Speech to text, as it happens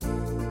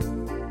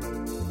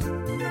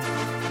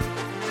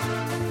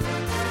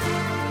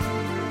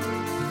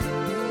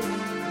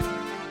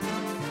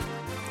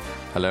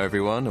Hello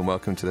everyone and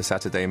welcome to the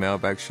Saturday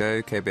Mailbag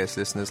Show, KBS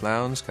Listeners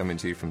Lounge, coming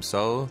to you from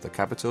Seoul, the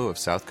capital of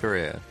South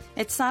Korea.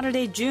 It's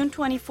Saturday, June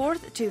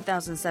 24th,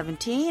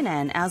 2017,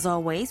 and as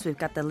always, we've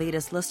got the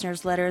latest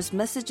listeners' letters,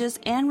 messages,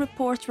 and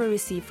reports we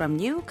receive from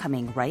you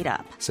coming right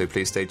up. So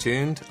please stay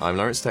tuned. I'm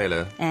Lawrence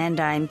Taylor. And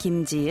I'm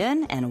Kim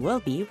Ji-eun, and we'll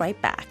be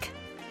right back.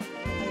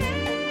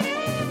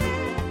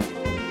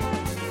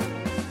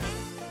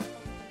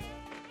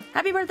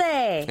 Happy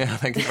birthday! Yeah,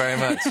 thank you very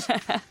much.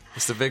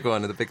 It's the big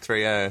one, the big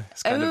 3-0.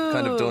 It's kind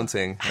of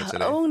daunting,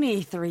 actually.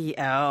 Only 3-0.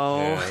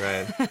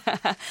 Yeah,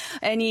 right.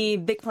 Any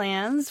big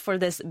plans for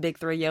this big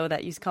 3-0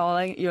 that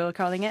you're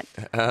calling it?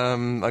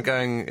 I'm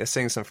going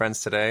seeing some friends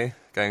today,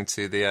 going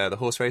to the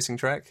horse racing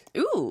track.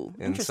 Ooh,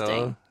 in interesting.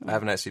 Seoul. I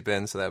haven't actually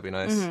been, so that would be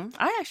nice. Mm-hmm.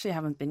 I actually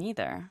haven't been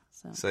either.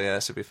 So yeah,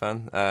 it should be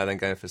fun. Then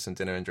going for some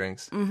dinner and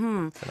drinks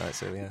tonight,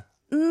 so yeah.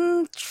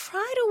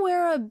 Try to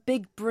wear a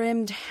big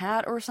brimmed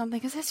hat or something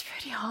because it's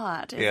pretty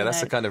hot. Yeah, that's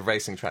the kind of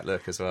racing track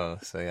look as well.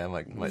 So yeah, I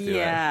might do that.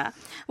 Yeah.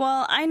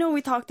 Well, I know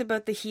we talked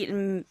about the heat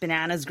and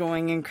bananas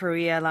growing in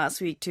Korea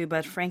last week too,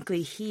 but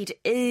frankly, heat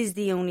is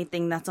the only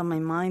thing that's on my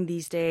mind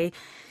these days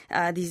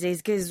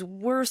because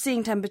we're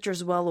seeing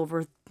temperatures well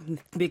over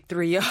big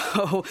 30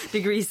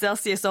 degrees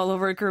Celsius all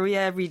over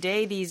Korea every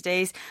day these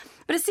days.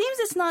 But it seems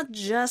it's not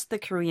just the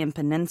Korean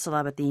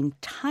peninsula, but the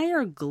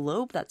entire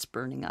globe that's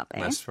burning up, eh?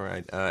 That's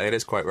right. It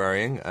is quite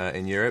worrying.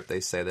 In Europe, they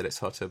say that it's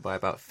hotter by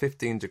about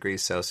 15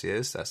 degrees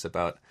Celsius. That's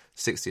about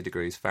 60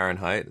 degrees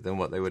Fahrenheit than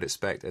what they would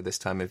expect at this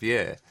time of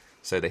year.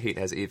 So the heat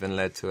has even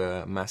led to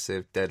a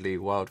massive, deadly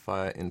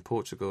wildfire in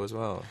Portugal as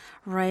well.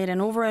 Right, and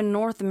over in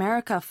North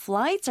America,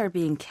 flights are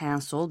being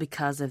canceled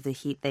because of the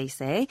heat, they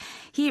say.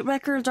 Heat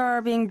records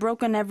are being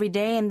broken every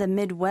day in the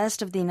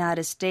Midwest of the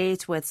United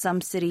States, with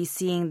some cities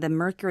seeing the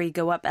mercury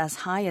go up as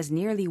high as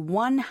nearly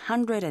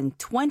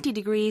 120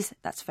 degrees.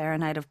 That's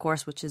Fahrenheit, of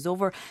course, which is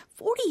over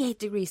 48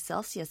 degrees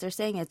Celsius. They're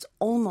saying it's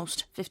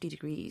almost 50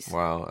 degrees.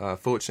 Wow.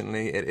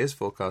 Fortunately, it is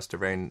forecast to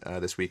rain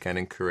this weekend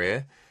in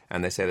Korea.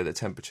 And they say that the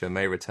temperature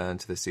may return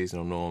to the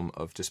seasonal norm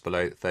of just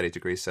below 30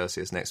 degrees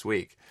Celsius next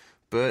week.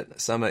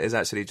 But summer is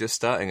actually just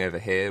starting over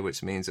here,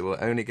 which means it will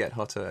only get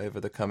hotter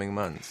over the coming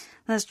months.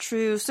 That's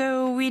true.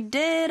 So we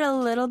did a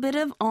little bit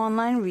of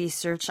online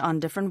research on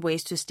different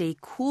ways to stay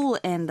cool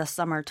in the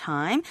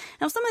summertime.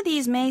 Now, some of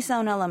these may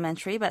sound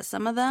elementary, but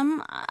some of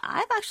them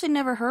I've actually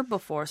never heard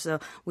before. So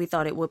we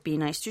thought it would be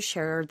nice to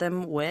share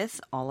them with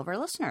all of our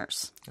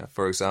listeners.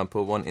 For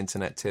example, one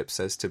internet tip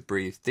says to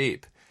breathe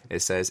deep.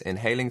 It says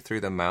inhaling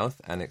through the mouth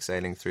and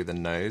exhaling through the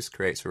nose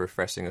creates a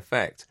refreshing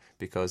effect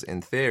because,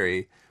 in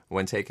theory,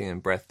 when taking in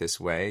breath this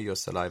way, your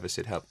saliva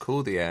should help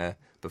cool the air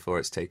before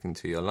it's taken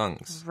to your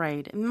lungs.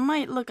 Right. It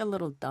might look a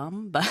little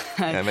dumb, but...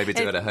 Yeah, maybe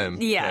do it at home.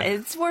 Yeah,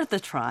 it's worth a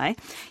try.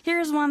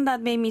 Here's one that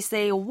made me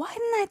say, why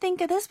didn't I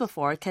think of this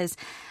before? Because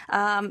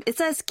it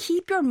says,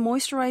 keep your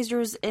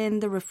moisturizers in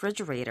the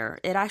refrigerator.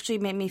 It actually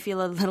made me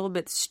feel a little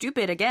bit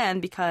stupid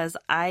again because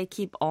I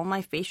keep all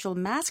my facial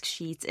mask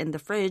sheets in the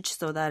fridge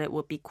so that it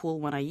would be cool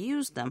when I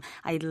use them.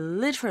 I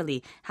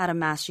literally had a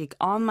mask sheet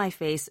on my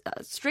face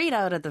straight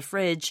out of the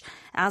fridge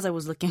as I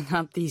was looking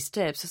up these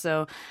tips.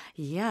 So,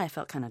 yeah, I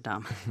felt kind of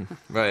dumb.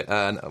 Right,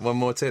 and one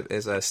more tip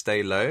is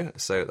stay low.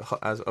 So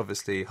as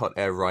obviously hot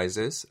air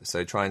rises,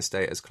 so try and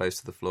stay as close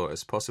to the floor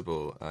as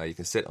possible. You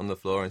can sit on the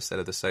floor instead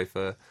of the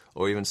sofa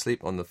or even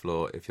sleep on the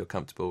floor if you're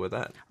comfortable with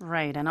that.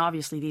 Right, and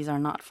obviously these are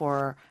not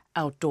for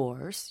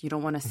outdoors. You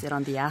don't want to sit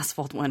on the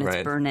asphalt when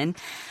it's burning.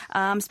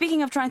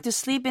 Speaking of trying to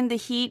sleep in the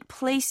heat,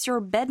 place your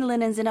bed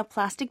linens in a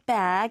plastic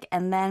bag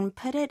and then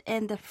put it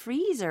in the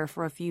freezer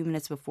for a few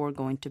minutes before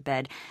going to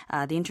bed.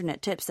 The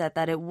internet tip said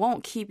that it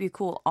won't keep you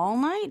cool all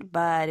night,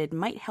 but it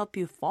might help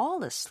you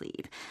fall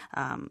asleep.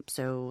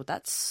 So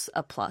that's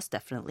a plus,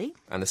 definitely.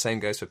 And the same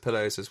goes for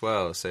pillows as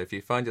well. So if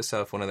you find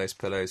yourself one of those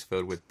pillows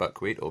filled with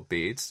buckwheat or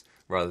beads,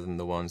 rather than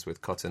the ones with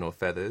cotton or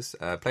feathers,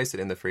 place it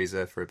in the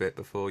freezer for a bit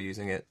before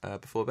using it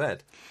before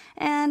bed.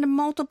 And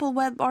multiple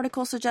web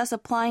articles suggest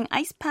applying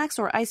ice packs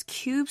or ice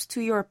cubes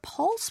to your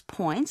pulse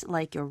points,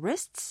 like your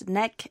wrists,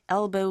 neck,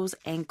 elbows,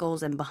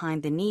 ankles, and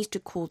behind the knees to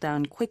cool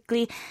down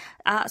quickly.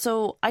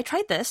 So I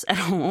tried this at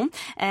home,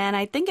 and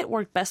I think it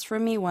worked best for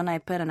me when I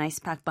put an ice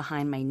pack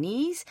behind my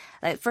knees.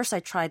 At first, I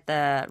tried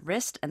the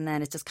wrist, and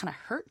then it just kind of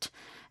hurt.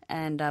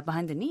 And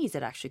behind the knees,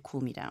 it actually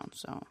cooled me down.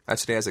 So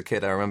actually, as a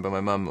kid, I remember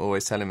my mum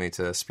always telling me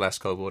to splash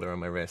cold water on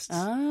my wrists.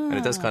 And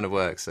it does kind of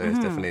work, so it's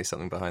definitely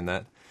something behind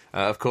that.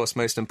 Of course,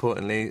 most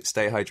importantly,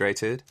 stay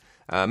hydrated.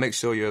 Make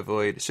sure you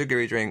avoid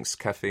sugary drinks,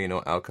 caffeine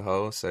or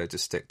alcohol, so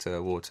just stick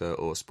to water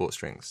or sports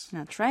drinks.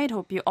 That's right.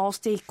 Hope you all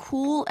stay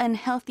cool and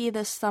healthy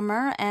this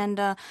summer. And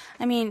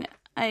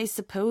I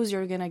suppose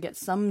you're going to get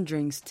some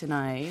drinks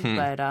tonight,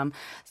 but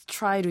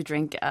try to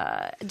drink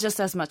just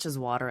as much as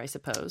water, I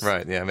suppose.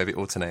 Right, yeah, maybe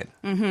alternate.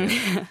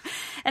 Mm-hmm.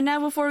 And now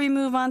before we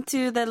move on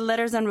to the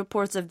letters and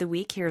reports of the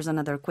week, here's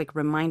another quick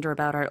reminder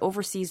about our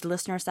overseas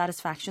listener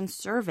satisfaction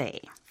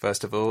survey.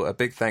 First of all, a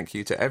big thank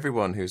you to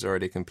everyone who's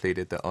already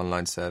completed the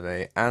online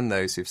survey and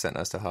those who've sent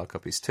us the hard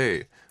copies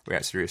too. We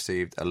actually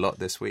received a lot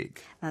this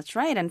week. That's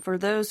right. And for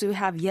those who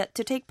have yet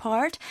to take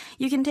part,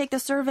 you can take the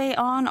survey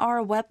on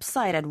our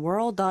website at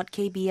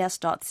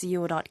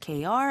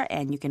world.kbs.co.kr,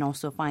 and you can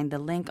also find the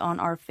link on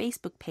our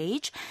Facebook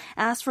page.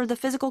 As for the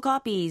physical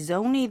copies,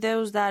 only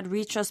those that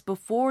reach us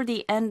before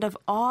the end of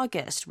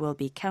August will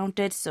be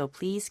counted, so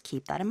please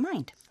keep that in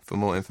mind. For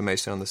more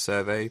information on the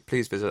survey,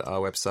 please visit our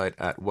website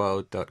at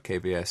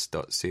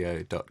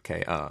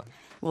world.kbs.co.kr.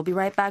 We'll be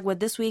right back with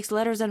this week's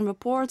letters and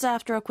reports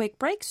after a quick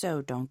break,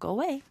 so don't go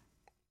away.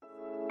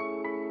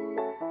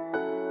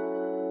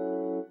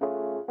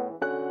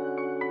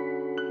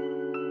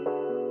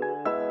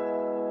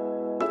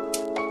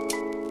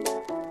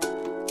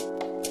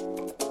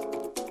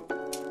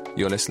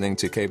 You're listening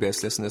to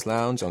KBS Listeners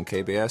Lounge on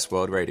KBS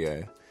World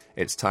Radio.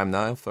 It's time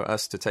now for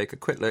us to take a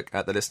quick look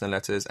at the listener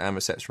letters and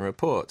reception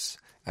reports.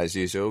 As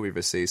usual, we've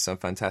received some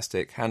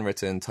fantastic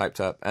handwritten,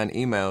 typed up and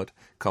emailed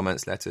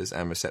comments, letters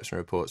and reception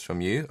reports from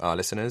you, our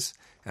listeners,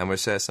 and we'll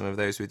share some of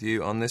those with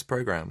you on this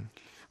program.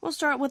 We'll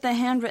start with the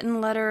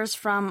handwritten letters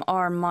from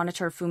our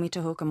monitor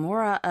Fumito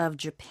Hokamura of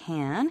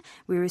Japan.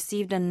 We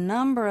received a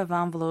number of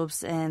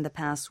envelopes in the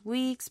past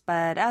weeks,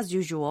 but as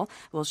usual,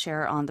 we'll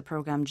share on the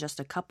program just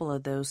a couple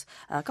of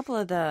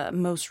the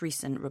most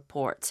recent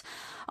reports.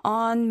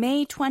 On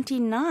May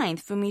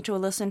 29th, Fumito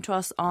listened to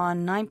us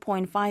on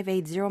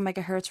 9.580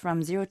 megahertz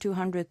from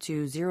 0200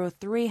 to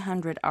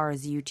 0300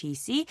 hours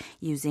UTC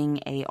using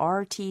a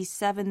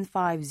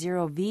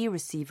RT750V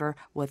receiver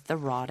with the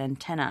rod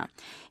antenna.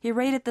 He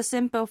rated the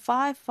SINPO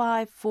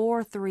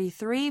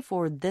 55433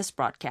 for this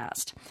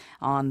broadcast.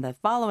 On the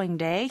following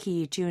day,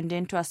 he tuned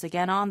in to us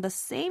again on the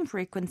same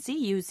frequency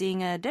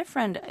using a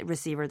different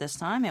receiver this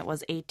time. It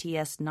was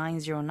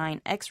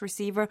ATS909X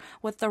receiver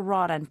with the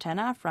rod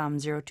antenna from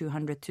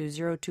 0200 to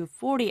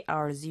 0240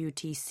 hours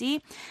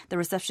UTC. The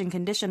reception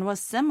condition was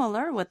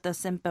similar with the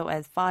SINPO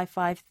at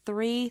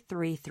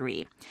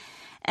 55333.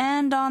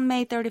 And on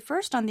May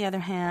 31st, on the other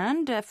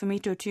hand,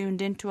 Fumito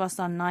tuned in to us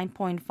on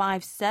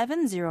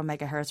 9.570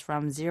 megahertz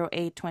from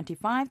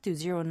 0825 to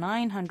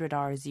 0900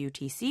 hours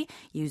UTC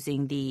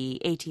using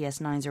the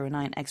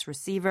ATS909X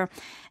receiver.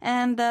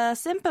 And the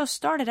SINPO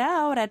started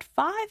out at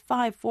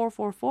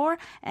 55444,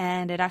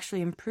 and it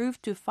actually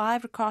improved to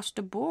 5 across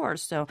the board.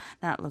 So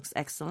that looks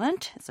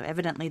excellent. So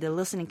evidently the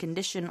listening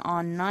condition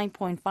on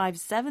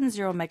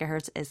 9.570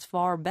 megahertz is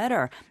far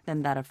better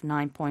than that of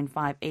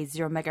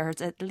 9.580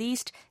 megahertz, at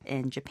least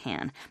in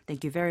Japan.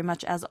 Thank you very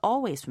much, as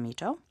always,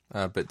 Fumito.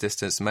 But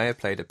distance may have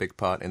played a big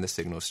part in the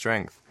signal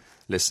strength.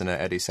 Listener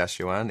Eddie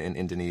Sasyawan in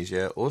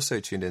Indonesia also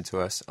tuned in to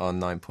us on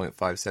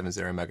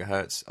 9.570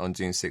 megahertz on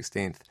June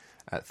 16th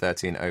at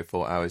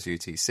 13:04 hours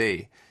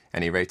UTC,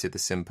 and he rated the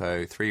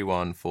SINPO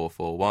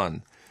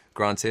 31441.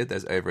 Granted,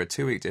 there's over a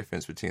 2-week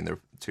difference between the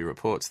two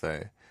reports,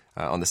 though.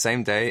 On the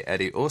same day,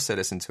 Eddie also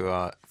listened to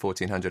our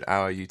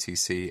 1400-hour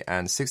UTC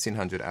and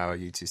 1600-hour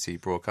UTC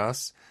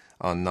broadcasts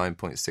on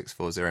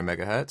 9.640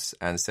 megahertz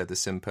and said the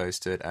SINPO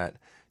stood at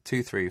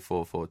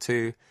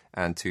 23442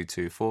 and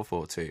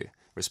 22442,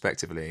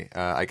 respectively.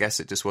 I guess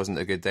it just wasn't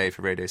a good day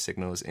for radio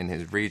signals in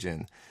his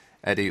region.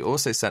 Eddie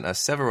also sent us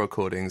several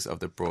recordings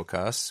of the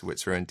broadcasts,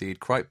 which were indeed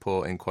quite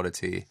poor in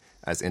quality,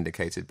 as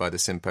indicated by the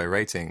SINPO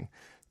rating.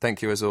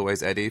 Thank you as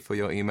always, Eddie, for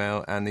your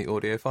email and the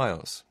audio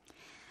files.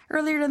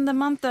 Earlier in the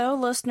month, though,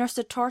 listener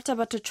Siddhartha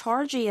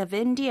Bhattacharjee of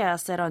India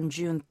said on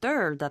June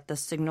 3rd that the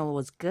signal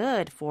was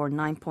good for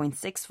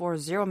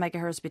 9.640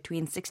 megahertz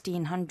between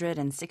 1600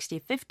 and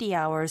 6050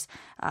 hours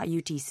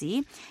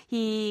UTC.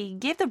 He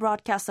gave the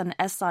broadcast an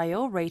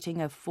SIO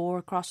rating of 4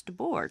 across the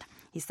board.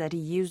 He said he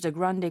used a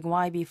Grundig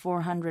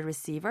YB400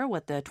 receiver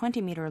with a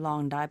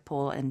 20-meter-long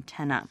dipole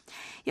antenna.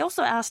 He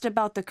also asked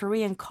about the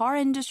Korean car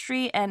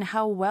industry and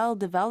how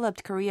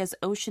well-developed Korea's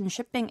ocean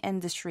shipping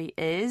industry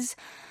is.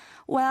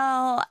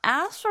 Well,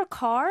 as for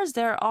cars,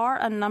 there are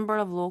a number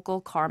of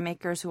local car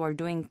makers who are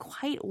doing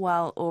quite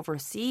well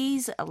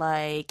overseas,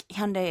 like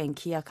Hyundai and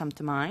Kia come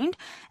to mind,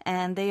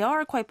 and they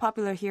are quite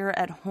popular here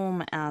at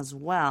home as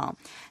well.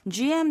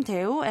 GM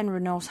Daewoo and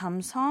Renault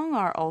Samsung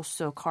are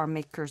also car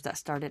makers that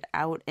started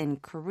out in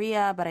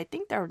Korea, but I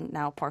think they're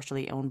now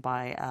partially owned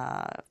by,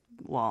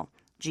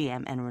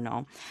 GM and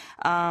Renault.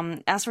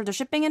 As for the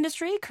shipping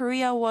industry,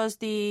 Korea was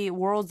the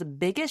world's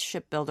biggest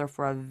shipbuilder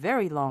for a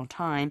very long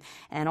time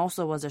and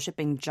also was a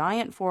shipping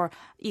giant for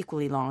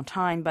equally long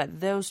time. But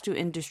those two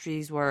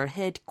industries were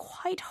hit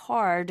quite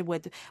hard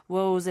with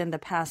woes in the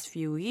past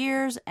few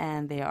years,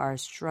 and they are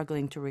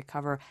struggling to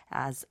recover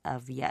as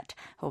of yet.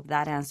 Hope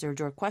that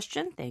answered your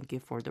question. Thank you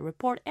for the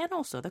report and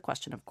also the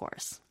question, of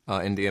course.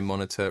 Our Indian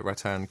monitor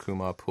Ratan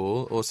Kumar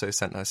Paul also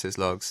sent us his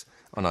logs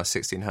on our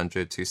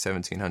 1600 to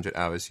 1700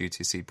 hours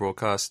UTC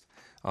broadcast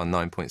on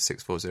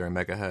 9.640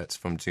 megahertz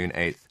from June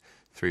 8th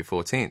through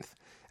 14th.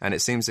 And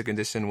it seems the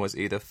condition was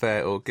either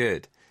fair or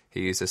good.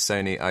 He used a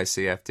Sony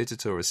ICF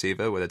digital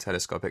receiver with a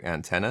telescopic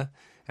antenna,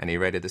 and he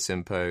rated the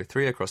SINPO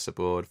 3 across the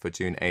board for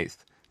June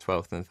 8th,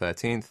 12th and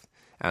 13th,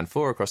 and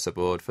 4 across the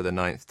board for the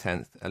 9th,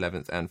 10th,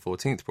 11th and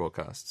 14th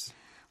broadcasts.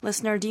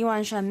 Listener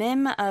Diwan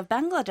Shamim of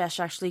Bangladesh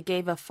actually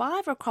gave a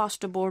 5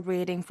 across-the-board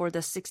rating for the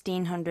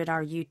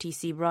 1600-hour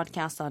UTC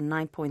broadcast on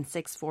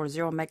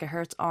 9.640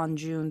 megahertz on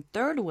June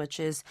 3rd, which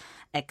is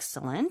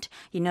excellent.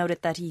 He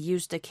noted that he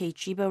used a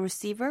Keiichibo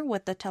receiver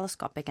with the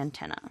telescopic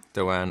antenna.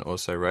 Doan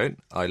also wrote,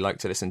 I like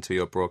to listen to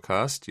your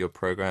broadcast. Your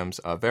programs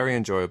are very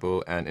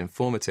enjoyable and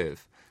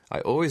informative. I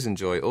always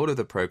enjoy all of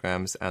the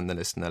programs and the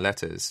listener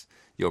letters.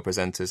 Your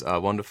presenters are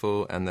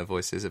wonderful and their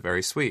voices are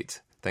very sweet.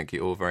 Thank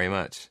you all very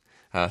much.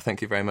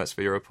 Thank you very much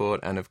for your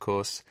report, and of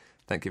course,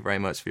 thank you very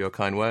much for your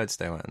kind words,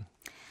 Dewan.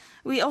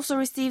 We also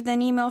received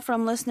an email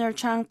from listener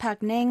Chang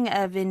Pak Ning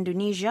of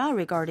Indonesia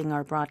regarding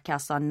our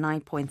broadcast on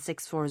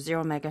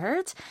 9.640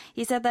 megahertz.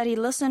 He said that he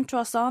listened to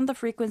us on the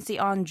frequency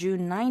on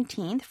June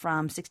 19th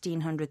from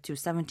 1600 to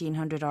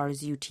 1700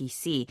 hours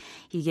UTC.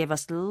 He gave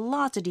us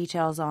lots of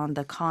details on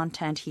the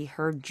content he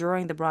heard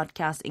during the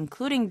broadcast,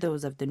 including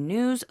those of the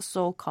news,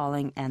 Seoul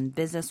Calling, and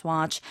Business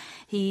Watch.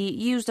 He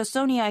used a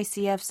Sony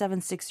ICF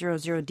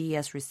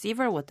 7600DS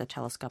receiver with a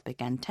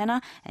telescopic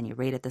antenna, and he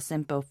rated the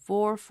SINPO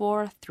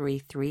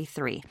 44333.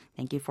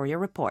 Thank you for your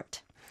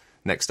report.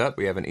 Next up,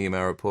 we have an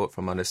email report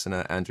from our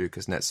listener Andrew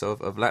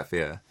Kuznetsov of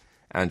Latvia.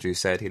 Andrew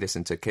said he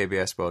listened to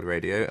KBS World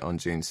Radio on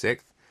June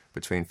 6th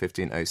between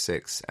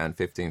 15:06 and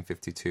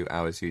 15:52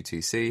 hours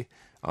UTC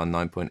on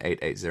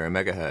 9.880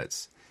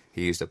 megahertz.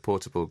 He used a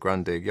portable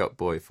Grundig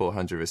Yachtboy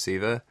 400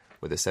 receiver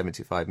with a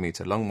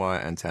 75-meter long wire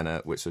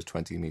antenna which was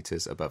 20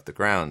 meters above the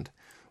ground.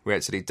 We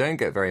actually don't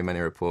get very many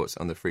reports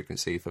on the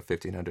frequency for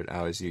 1500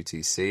 hours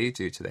UTC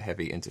due to the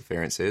heavy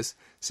interferences,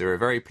 so we're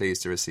very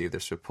pleased to receive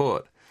this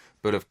report.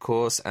 But of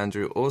course,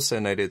 Andrew also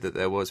noted that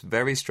there was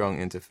very strong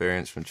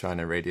interference from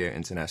China Radio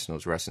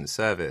International's Russian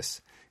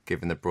service,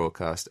 giving the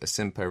broadcast a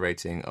SINPO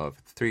rating of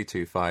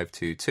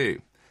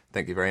 32522.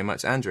 Thank you very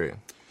much, Andrew.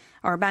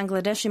 Our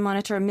Bangladeshi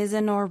monitor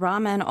Mizanur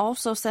Rahman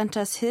also sent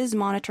us his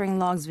monitoring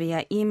logs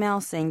via email,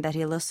 saying that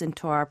he listened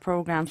to our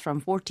programs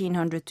from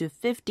 1400 to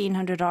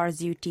 1500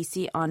 hours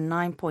UTC on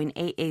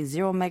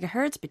 9.880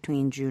 megahertz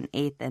between June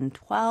 8th and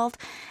 12th,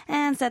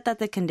 and said that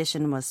the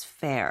condition was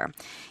fair.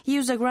 He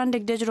used a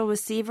Grundig digital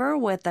receiver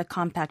with a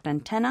compact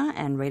antenna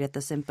and rated the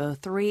SINPO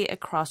 3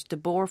 across the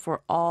board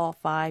for all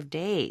 5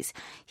 days.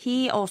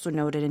 He also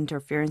noted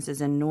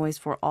interferences and noise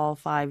for all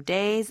 5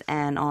 days,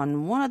 and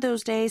on one of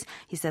those days,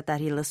 he said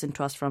that he listened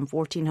to us from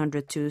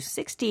 1400 to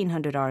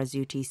 1600 hours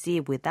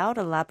UTC without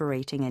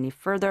elaborating any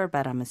further,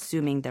 but I'm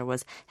assuming there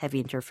was heavy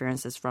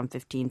interferences from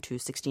 15 to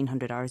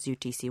 1600 hours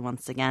UTC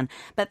once again.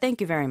 But thank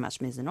you very much,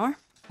 Mizanur.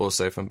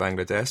 Also from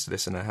Bangladesh,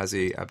 listener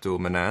Hazi Abdul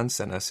Manan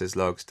sent us his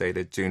logs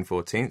dated June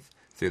 14th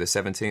through the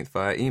 17th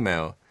via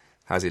email.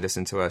 Hazi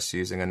listened to us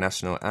using a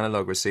national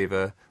analog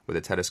receiver with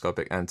a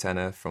telescopic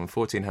antenna from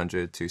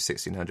 1400 to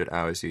 1600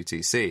 hours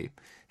UTC.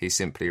 He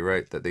simply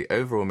wrote that the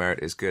overall merit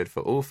is good for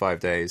all 5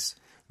 days,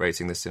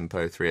 rating the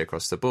SINPO 3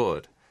 across the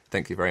board.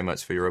 Thank you very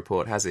much for your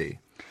report, Hazi.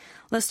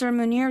 Listener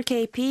Munir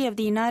KP of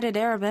the United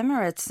Arab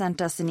Emirates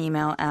sent us an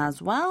email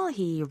as well.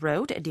 He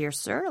wrote, Dear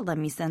Sir, let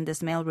me send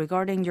this mail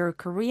regarding your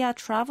Korea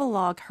travel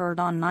log heard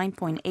on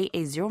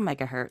 9.880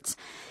 megahertz.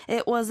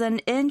 It was an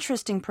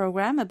interesting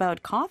program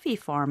about coffee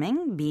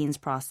farming, beans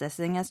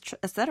processing,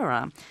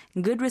 etc.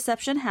 Good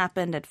reception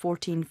happened at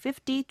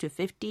 1450 to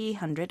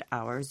 1500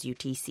 hours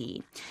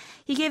UTC.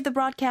 He gave the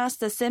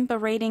broadcast a SINPO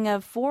rating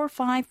of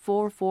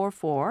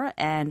 45444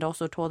 and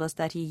also told us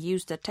that he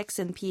used a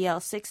Texan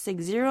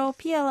PL660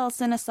 PLL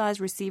synthesized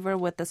receiver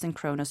with the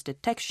synchronous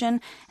detection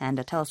and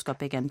a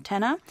telescopic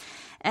antenna,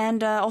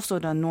 and also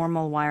the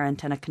normal wire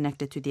antenna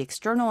connected to the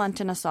external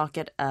antenna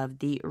socket of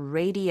the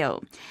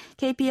radio.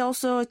 KP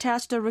also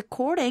attached a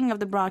recording of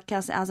the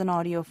broadcast as an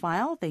audio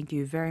file. Thank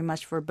you very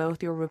much for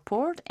both your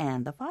report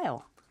and the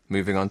file.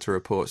 Moving on to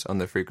reports on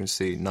the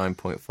frequency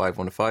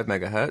 9.515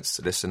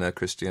 megahertz, listener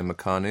Christian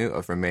Macanu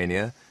of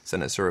Romania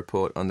sent us a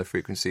report on the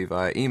frequency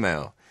via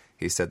email.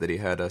 He said that he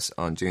heard us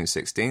on June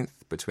 16th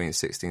between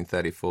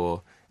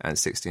 1634 and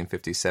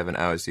 1657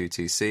 hours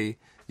UTC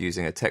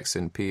using a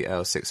Texan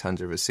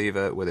PL600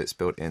 receiver with its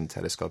built-in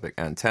telescopic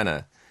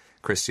antenna.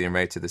 Christian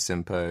rated the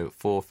SINPO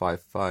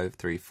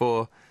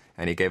 45534,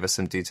 and he gave us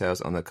some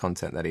details on the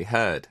content that he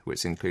heard,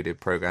 which included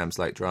programs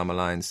like Drama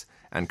Lines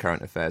and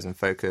Current Affairs in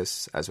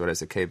Focus, as well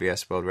as a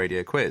KBS World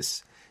Radio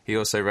quiz. He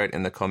also wrote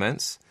in the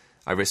comments,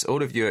 I wish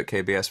all of you at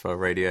KBS World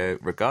Radio,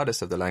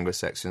 regardless of the language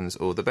sections,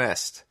 all the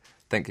best.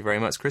 Thank you very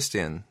much,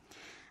 Christian.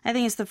 I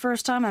think it's the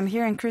first time I'm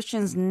hearing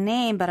Christian's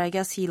name, but I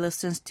guess he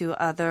listens to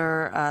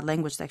other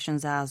language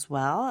sections as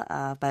well.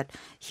 But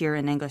here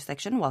in English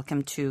section,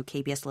 welcome to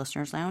KBS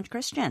Listeners Lounge,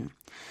 Christian.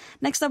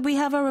 Next up, we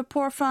have a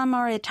report from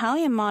our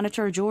Italian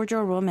monitor,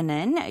 Giorgio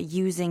Romanin.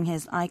 Using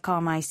his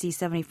ICOM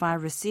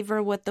IC75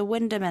 receiver with the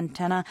Windham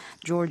antenna,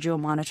 Giorgio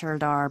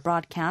monitored our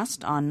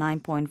broadcast on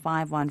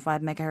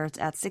 9.515 megahertz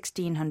at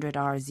 1600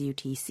 hours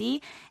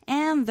UTC,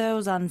 and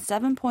those on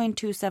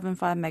 7.275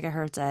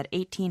 megahertz at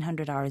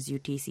 1800 hours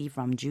UTC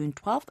from June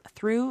 12th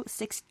through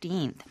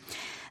 16th.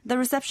 The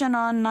reception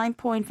on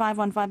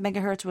 9.515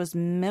 megahertz was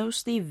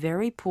mostly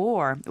very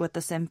poor, with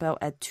the SINPO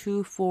at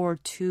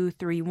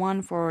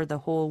 24231 for the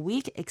whole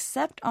week,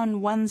 except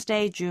on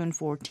Wednesday, June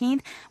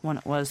 14th, when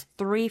it was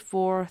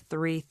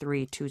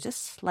 34332,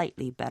 just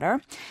slightly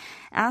better.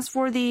 As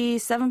for the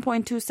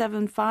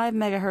 7.275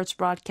 megahertz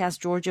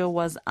broadcast, Giorgio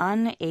was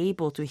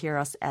unable to hear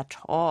us at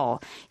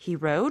all. He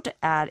wrote,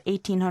 at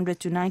 1800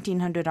 to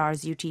 1900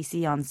 hours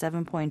UTC on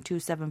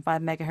 7.275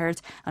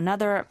 megahertz,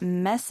 another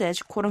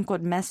message,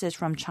 quote-unquote message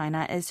from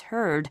China is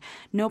heard.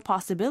 No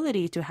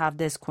possibility to have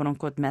this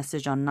quote-unquote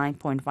message on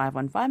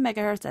 9.515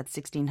 megahertz at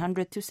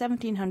 1600 to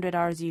 1700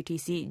 hours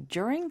UTC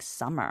during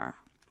summer.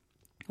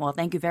 Well,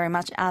 thank you very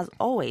much as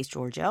always,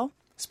 Giorgio.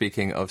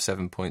 Speaking of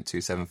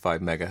 7.275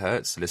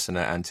 megahertz, listener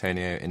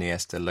Antonio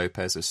Iniesta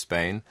Lopez of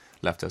Spain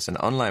left us an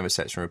online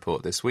reception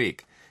report this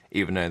week,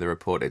 even though the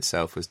report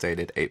itself was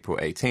dated April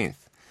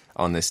 18th.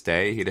 On this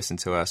day, he listened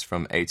to us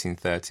from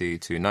 1830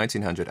 to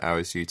 1900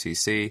 hours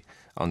UTC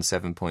on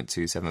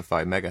 7.275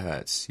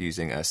 megahertz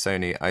using a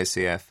Sony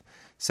ICF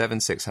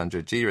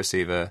 7600G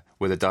receiver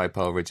with a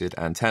dipole rigid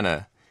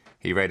antenna.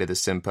 He rated the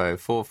SINPO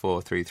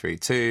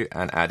 44332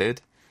 and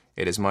added,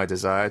 "It is my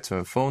desire to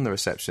inform the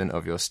reception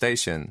of your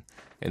station.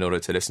 In order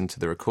to listen to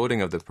the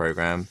recording of the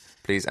program,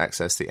 please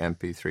access the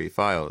MP3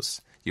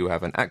 files. You will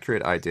have an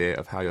accurate idea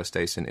of how your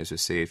station is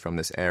received from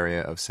this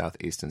area of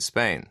southeastern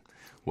Spain."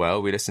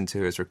 Well, we listened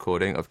to his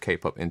recording of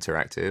K-Pop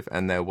Interactive,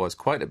 and there was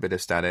quite a bit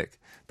of static,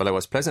 but I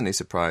was pleasantly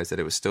surprised that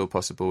it was still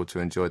possible to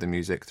enjoy the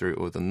music through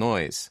all the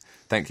noise.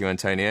 Thank you,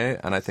 Antonio,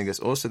 and I think it's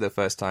also the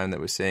first time that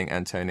we're seeing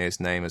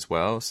Antonio's name as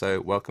well, so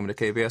welcome to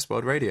KBS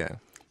World Radio.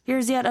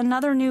 Here's yet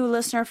another new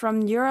listener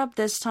from Europe,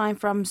 this time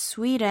from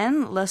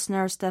Sweden.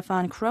 Listener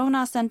Stefan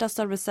Krona sent us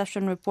a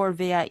reception report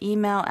via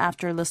email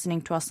after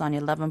listening to us on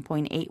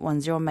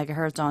 11.810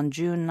 megahertz on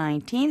June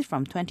 19th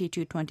from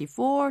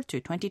 2224 to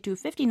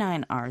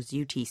 2259 hours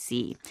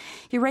UTC.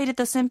 He rated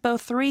the SINPO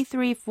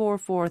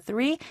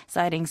 33443,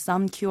 citing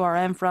some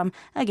QRM from,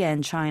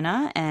 again,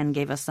 China, and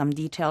gave us some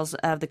details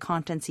of the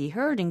contents he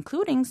heard,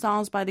 including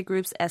songs by the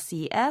groups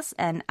SES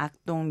and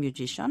Akdong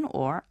Musician,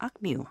 or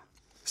Akmu.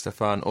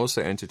 Stefan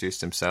also introduced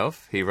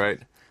himself. He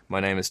wrote, "My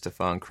name is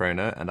Stefan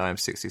Krona and I am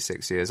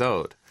 66 years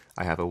old.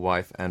 I have a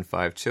wife and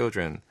 5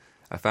 children.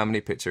 A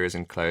family picture is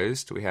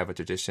enclosed. We have a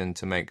tradition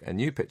to make a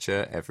new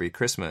picture every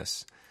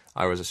Christmas.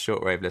 I was a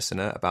shortwave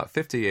listener about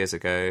 50 years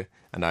ago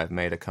and I've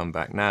made a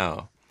comeback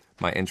now.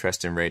 My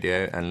interest in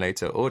radio and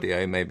later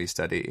audio made me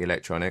study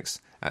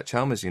electronics at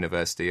Chalmers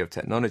University of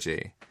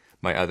Technology.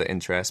 My other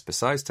interest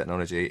besides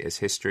technology is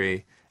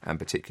history and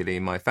particularly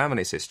my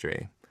family's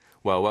history."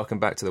 Well, welcome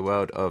back to the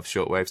world of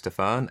shortwave,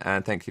 Stefan,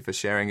 and thank you for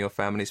sharing your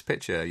family's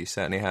picture. You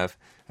certainly have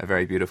a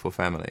very beautiful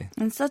family.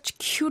 And such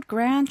cute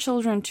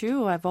grandchildren,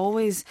 too. I've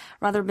always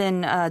rather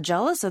been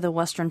jealous of the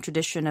Western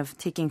tradition of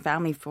taking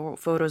family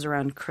photos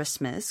around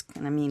Christmas.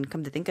 And I mean,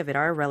 come to think of it,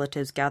 our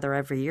relatives gather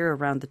every year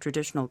around the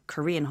traditional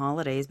Korean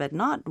holidays, but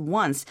not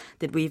once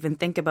did we even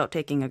think about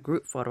taking a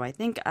group photo. I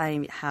think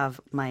I have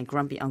my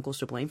grumpy uncles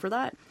to blame for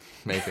that.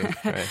 Maybe,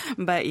 right.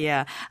 But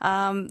yeah.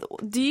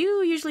 Do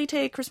you usually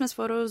take Christmas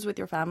photos with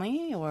your family?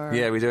 Or?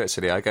 Yeah, we do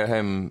actually. I go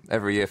home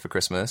every year for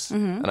Christmas.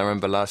 And I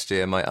remember last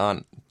year my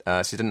aunt,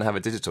 she didn't have a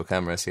digital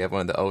camera. She had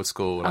one of the old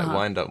school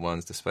wind-up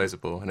ones,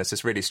 disposable. And it's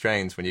just really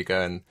strange when you go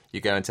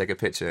and take a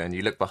picture and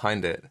you look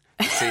behind it.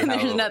 See how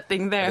there's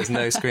nothing there. There's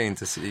no screen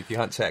to see. You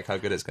can't check how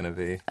good it's going to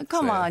be.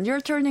 Come on, you're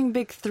turning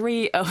big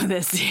 3-0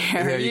 this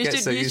year. Yeah, you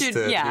get so used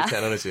to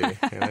technology.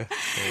 You know?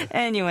 Yeah.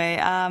 Anyway,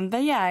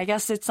 but yeah, I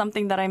guess it's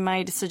something that I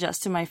might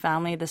suggest to my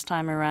family this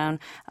time around.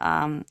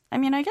 I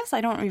mean, I guess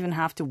I don't even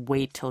have to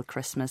wait till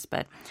Christmas,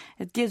 but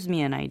it gives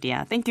me an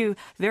idea. Thank you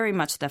very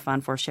much,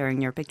 Stefan, for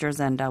sharing your pictures,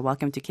 and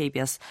welcome to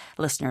KBS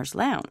Listeners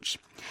Lounge.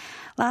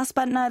 Last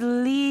but not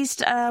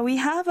least, we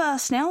have a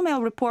snail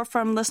mail report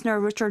from listener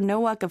Richard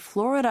Nowak of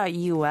Florida,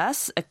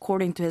 U.S.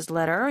 According to his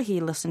letter, he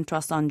listened to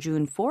us on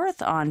June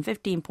 4th on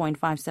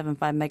 15.575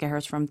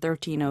 megahertz from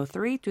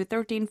 1303 to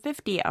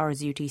 1350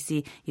 hours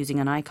UTC using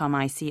an ICOM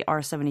IC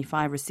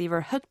R75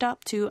 receiver hooked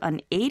up to an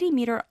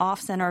 80-meter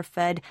off-center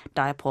fed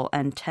dipole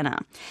antenna.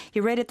 He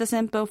rated the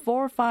SINPO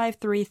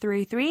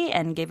 45333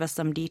 and gave us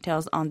some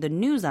details on the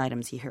news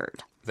items he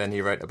heard. Then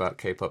he wrote about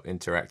K-Pop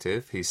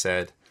Interactive. He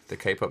said, "The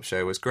K-pop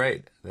show was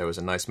great. There was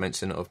a nice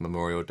mention of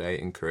Memorial Day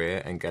in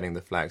Korea and getting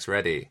the flags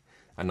ready.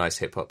 A nice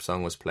hip-hop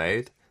song was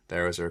played.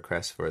 There was a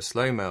request for a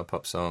slow male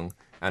pop song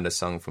and a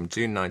song from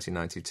June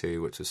 1992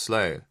 which was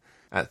slow.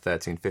 At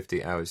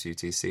 1350 hours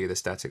UTC, the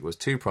static was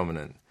too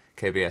prominent.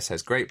 KBS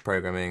has great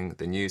programming,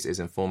 the news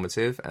is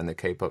informative, and the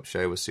K-pop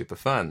show was super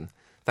fun.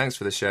 Thanks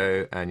for the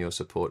show and your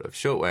support of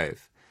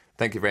Shortwave."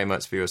 Thank you very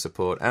much for your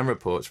support and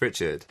reports,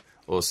 Richard.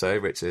 Also,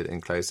 Richard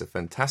enclosed a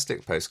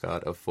fantastic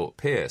postcard of Fort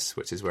Pierce,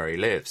 which is where he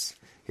lives.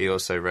 He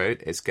also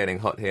wrote, "It's getting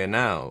hot here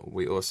now.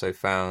 We also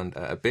found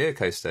a beer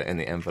coaster in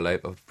the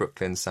envelope of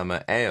Brooklyn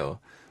Summer Ale,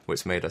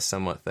 which made us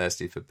somewhat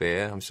thirsty for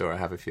beer. I'm sure I'll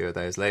have a few of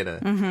those later.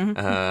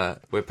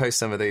 We'll post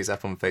some of these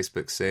up on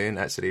Facebook soon.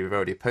 Actually, we've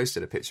already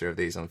posted a picture of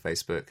these on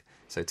Facebook,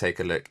 so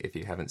take a look if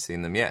you haven't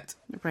seen them yet.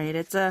 Right,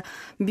 it's a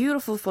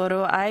beautiful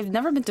photo. I've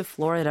never been to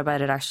Florida,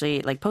 but it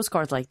actually, like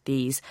postcards like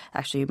these,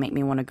 actually make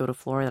me want to go to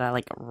Florida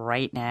like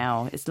right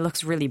now. It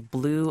looks really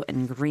blue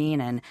and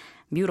green and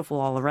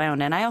beautiful all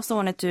around. And I also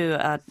wanted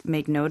to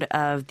make note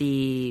of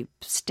the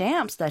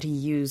stamps that he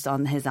used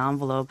on his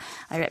envelope.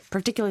 I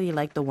particularly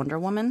like the Wonder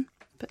Woman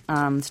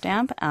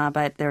stamp,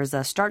 but there's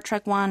a Star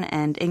Trek one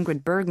and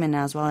Ingrid Bergman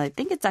as well. I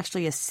think it's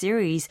actually a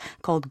series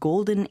called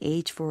Golden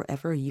Age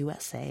Forever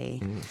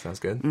USA. Sounds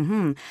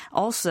good.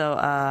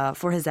 Also,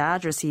 for his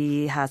address,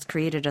 he has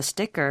created a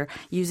sticker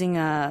using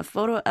a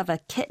photo of a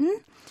kitten.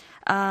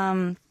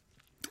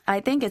 I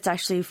think it's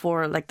actually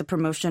for like the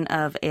promotion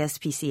of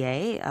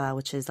ASPCA,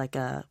 which is like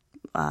a,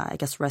 I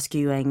guess,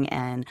 rescuing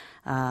and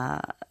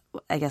I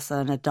guess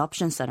an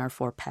adoption center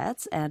for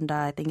pets. And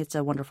I think it's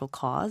a wonderful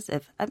cause.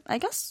 If I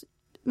guess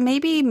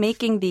maybe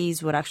making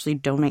these would actually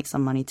donate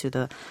some money to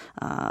the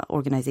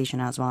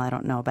organization as well. I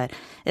don't know. But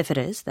if it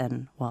is,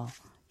 then, well,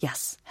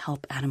 yes,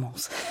 help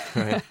animals.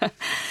 Right.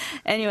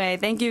 Anyway,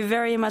 thank you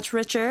very much,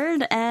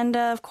 Richard. And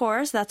of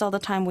course, that's all the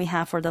time we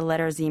have for the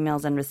letters,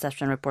 emails, and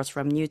reception reports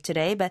from you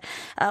today. But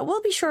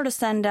we'll be sure to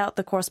send out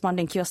the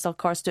corresponding QSL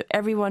cards to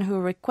everyone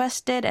who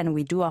requested. And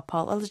we do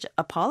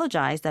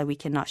apologize that we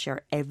cannot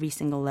share every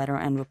single letter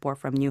and report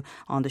from you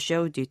on the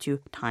show due to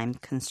time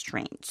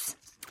constraints.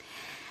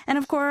 And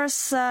of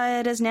course,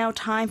 it is now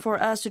time for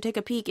us to take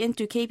a peek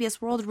into KBS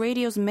World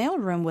Radio's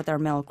mailroom with our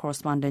mail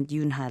correspondent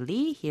Yoon-ha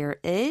Lee. Here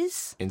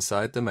is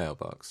Inside the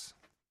Mailbox.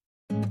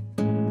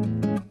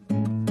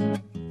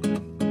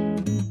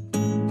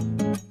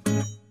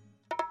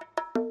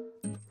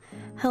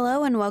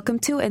 Hello and welcome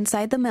to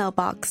Inside the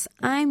Mailbox.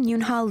 I'm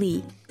Yoon-ha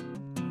Lee.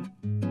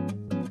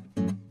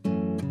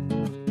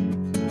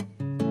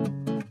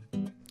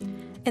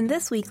 In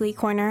this weekly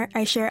corner,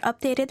 I share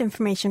updated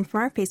information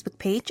from our Facebook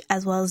page,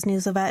 as well as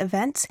news about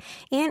events,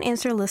 and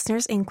answer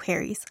listeners'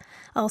 inquiries.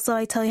 Also,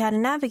 I tell you how to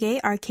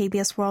navigate our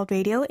KBS World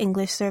Radio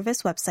English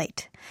Service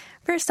website.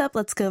 First up,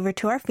 let's go over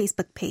to our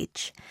Facebook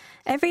page.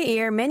 Every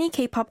year, many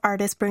K-pop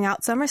artists bring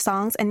out summer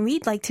songs, and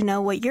we'd like to know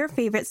what your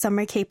favorite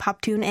summer K-pop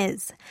tune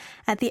is.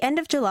 At the end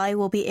of July,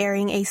 we'll be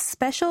airing a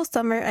special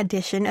summer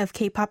edition of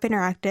K-pop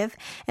Interactive,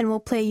 and we'll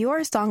play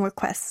your song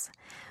requests.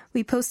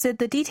 We posted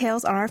the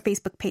details on our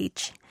Facebook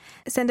page.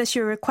 Send us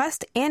your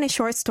request and a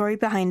short story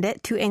behind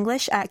it to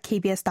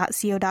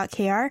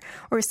english@kbs.co.kr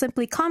or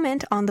simply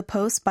comment on the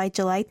post by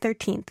July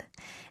 13th.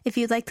 If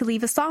you'd like to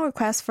leave a song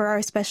request for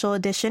our special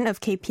edition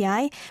of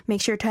KPI,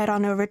 make sure to head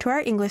on over to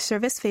our English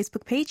Service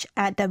Facebook page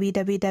at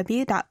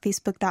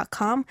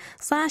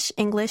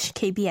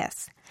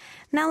www.facebook.com/EnglishKBS.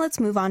 Now let's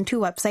move on to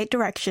website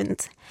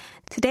directions.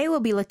 Today we'll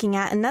be looking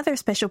at another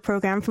special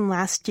program from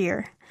last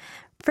year.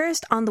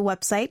 First, on the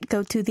website,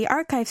 go to the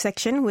archive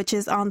section, which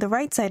is on the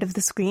right side of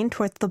the screen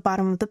towards the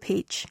bottom of the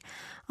page.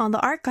 On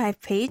the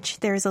archive page,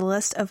 there is a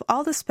list of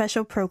all the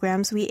special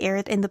programs we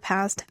aired in the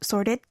past,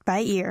 sorted by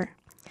year.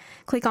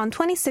 Click on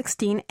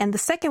 2016, and the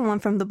second one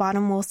from the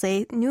bottom will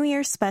say New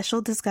Year's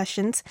Special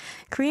Discussions,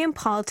 Korean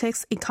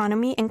Politics,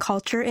 Economy, and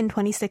Culture in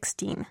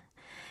 2016.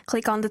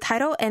 Click on the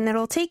title, and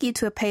it'll take you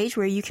to a page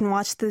where you can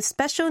watch the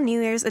special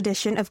New Year's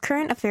edition of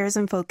Current Affairs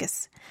in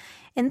Focus.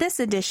 In this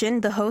edition,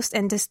 the host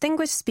and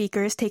distinguished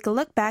speakers take a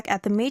look back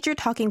at the major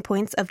talking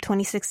points of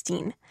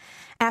 2016.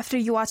 After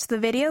you watch the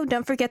video,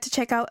 don't forget to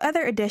check out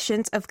other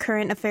editions of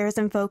Current Affairs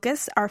in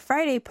Focus, our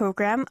Friday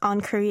program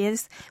on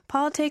Korea's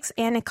politics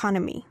and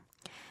economy.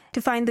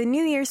 To find the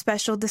New Year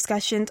special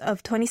discussions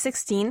of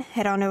 2016,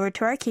 head on over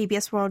to our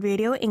KBS World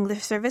Radio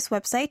English Service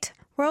website,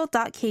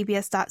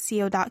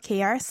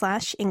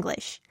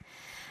 world.kbs.co.kr/English.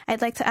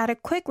 I'd like to add a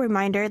quick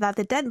reminder that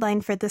the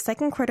deadline for the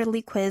second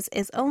quarterly quiz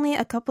is only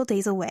a couple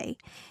days away.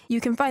 You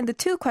can find the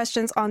two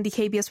questions on the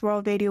KBS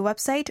World Radio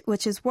website,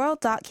 which is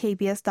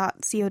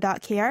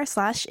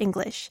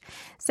world.kbs.co.kr/English.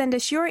 Send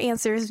us your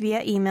answers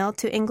via email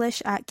to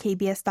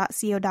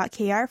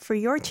english@kbs.co.kr for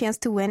your chance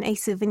to win a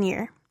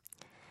souvenir.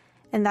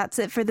 And that's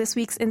it for this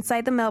week's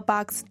Inside the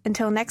Mailbox.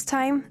 Until next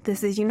time,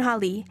 this is Yoon-ha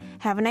Lee.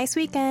 Have a nice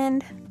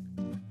weekend.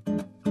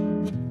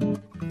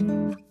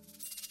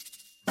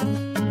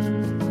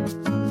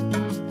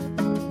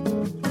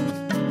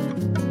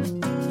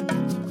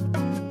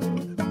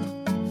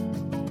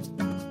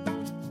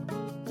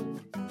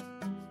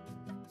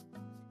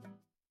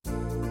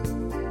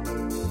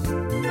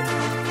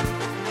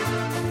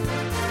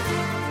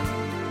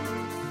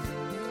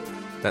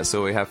 That's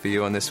all we have for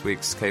you on this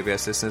week's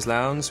KBS Listeners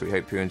Lounge. We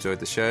hope you enjoyed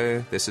the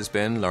show. This has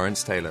been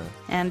Lawrence Taylor.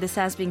 And this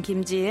has been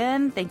Kim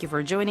Ji-eun. Thank you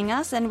for joining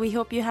us, and we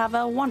hope you have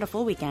a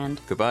wonderful weekend.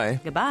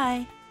 Goodbye.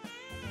 Goodbye.